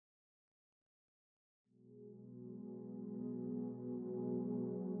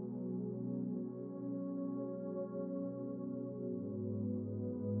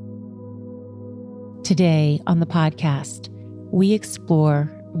Today on the podcast, we explore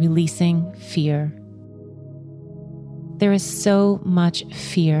releasing fear. There is so much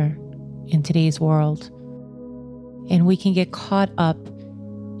fear in today's world, and we can get caught up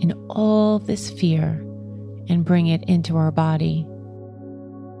in all this fear and bring it into our body.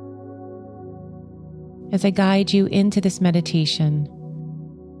 As I guide you into this meditation,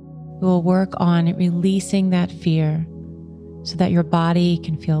 we will work on releasing that fear so that your body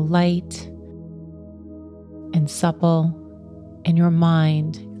can feel light and supple, and your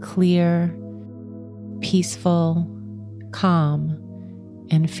mind clear, peaceful, calm,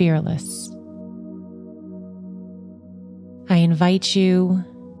 and fearless. I invite you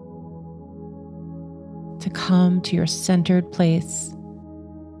to come to your centered place.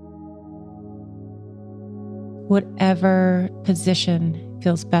 Whatever position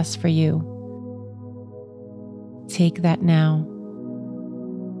feels best for you, take that now.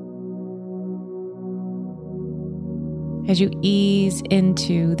 As you ease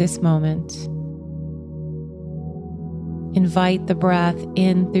into this moment, invite the breath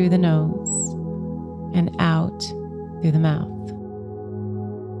in through the nose and out through the mouth.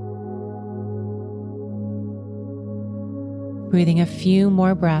 Breathing a few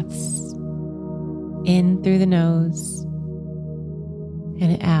more breaths in through the nose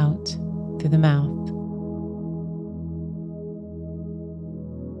and out through the mouth.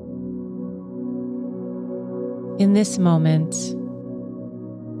 In this moment,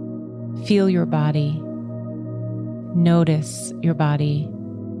 feel your body. Notice your body.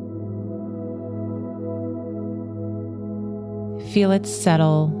 Feel it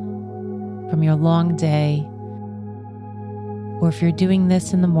settle from your long day, or if you're doing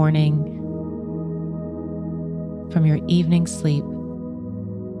this in the morning, from your evening sleep.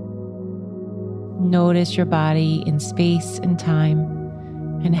 Notice your body in space and time,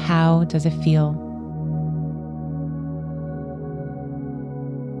 and how does it feel?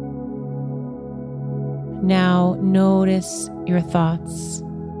 Now notice your thoughts.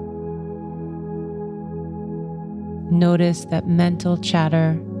 Notice that mental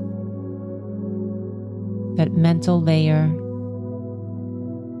chatter, that mental layer.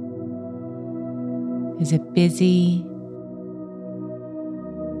 Is it busy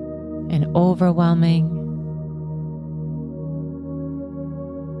and overwhelming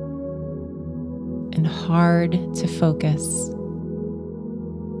and hard to focus?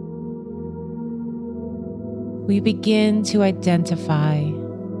 We begin to identify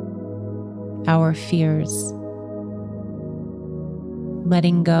our fears,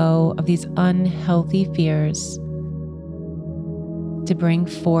 letting go of these unhealthy fears to bring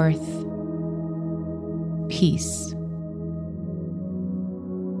forth peace.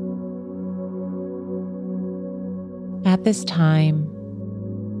 At this time,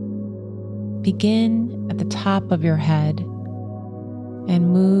 begin at the top of your head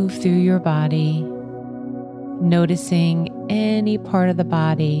and move through your body, noticing any part of the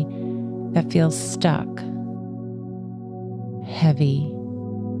body that feels stuck, heavy,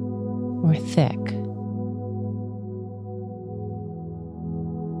 or thick.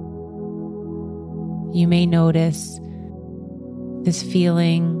 You may notice this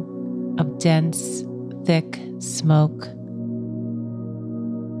feeling of dense, thick smoke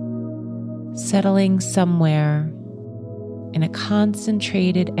settling somewhere in a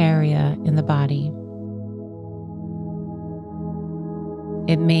concentrated area in the body.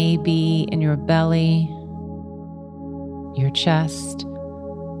 It may be in your belly, your chest,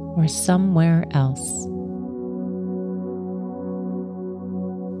 or somewhere else.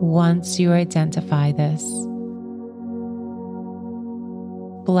 Once you identify this,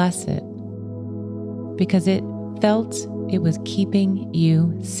 bless it, because it felt it was keeping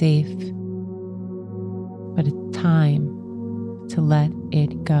you safe. But it's time to let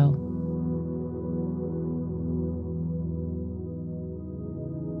it go.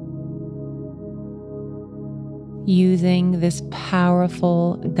 Using this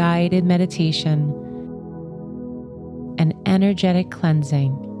powerful guided meditation and energetic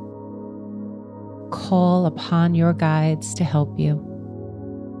cleansing, call upon your guides to help you.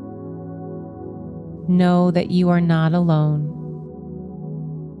 Know that you are not alone,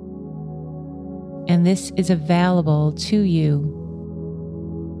 and this is available to you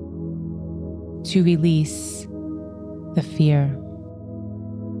to release the fear.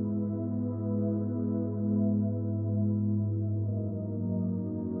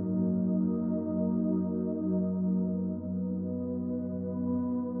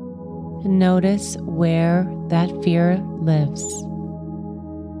 Notice where that fear lives.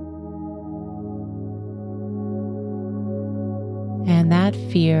 And that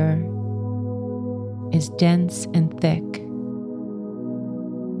fear is dense and thick,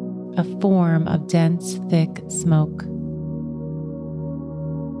 a form of dense, thick smoke.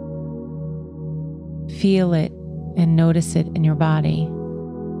 Feel it and notice it in your body.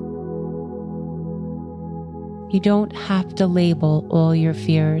 You don't have to label all your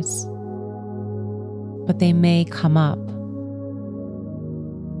fears, but they may come up.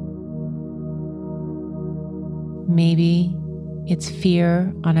 Maybe it's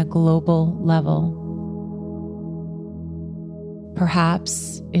fear on a global level.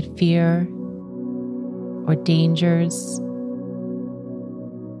 Perhaps it's fear or dangers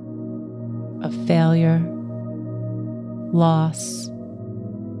of failure, loss,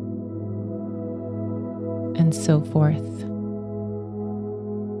 and so forth.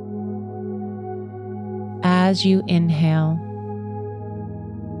 As you inhale,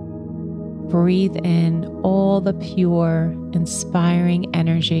 breathe in all the pure, inspiring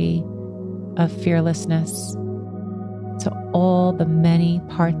energy of fearlessness to all the many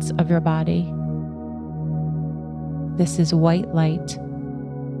parts of your body. This is white light.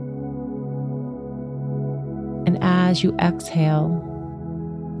 And as you exhale,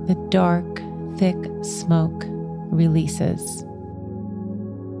 the dark, thick smoke releases.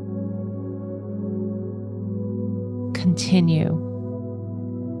 Continue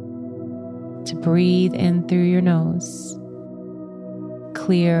to breathe in through your nose,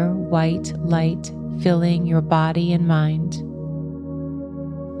 clear white light filling your body and mind,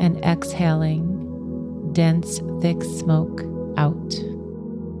 and exhaling dense, thick smoke out.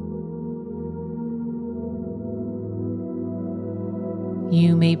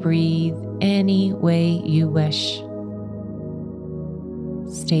 You may breathe any way you wish.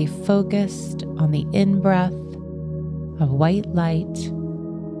 Stay focused on the in-breath of white light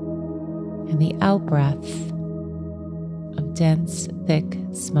and the out-breath of dense, thick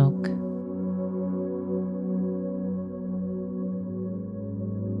smoke.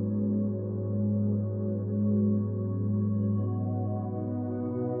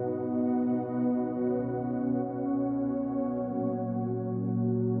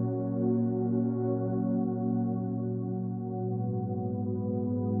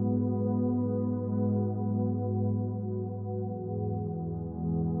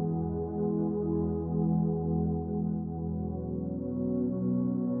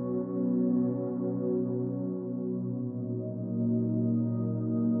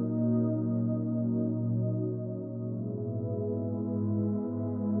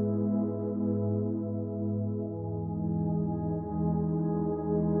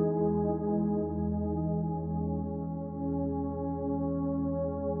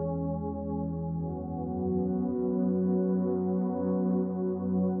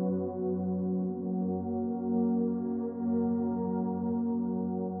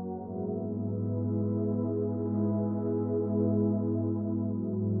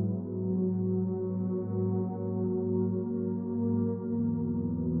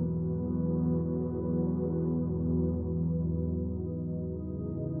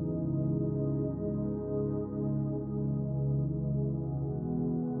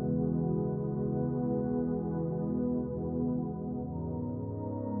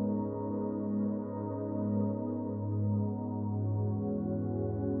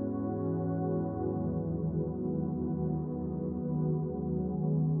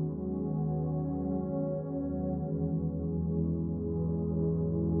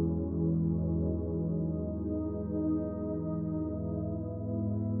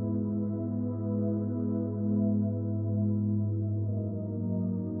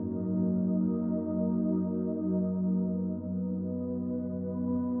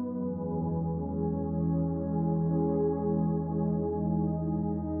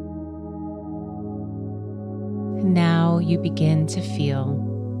 Now you begin to feel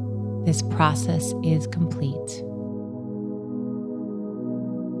this process is complete.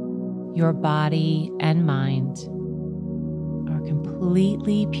 Your body and mind are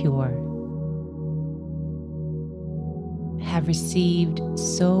completely pure, have received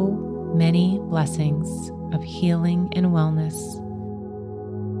so many blessings of healing and wellness.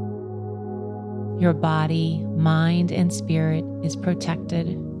 Your body, mind, and spirit is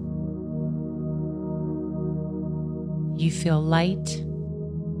protected. You feel light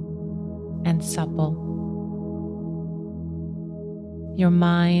and supple. Your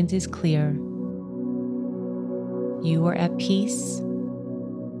mind is clear. You are at peace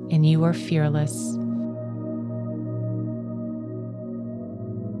and you are fearless.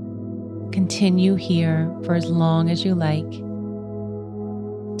 Continue here for as long as you like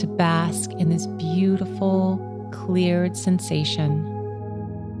to bask in this beautiful, cleared sensation.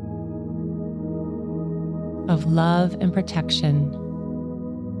 of love and protection,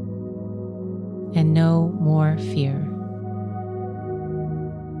 and no more fear.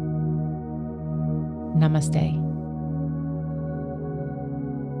 Namaste.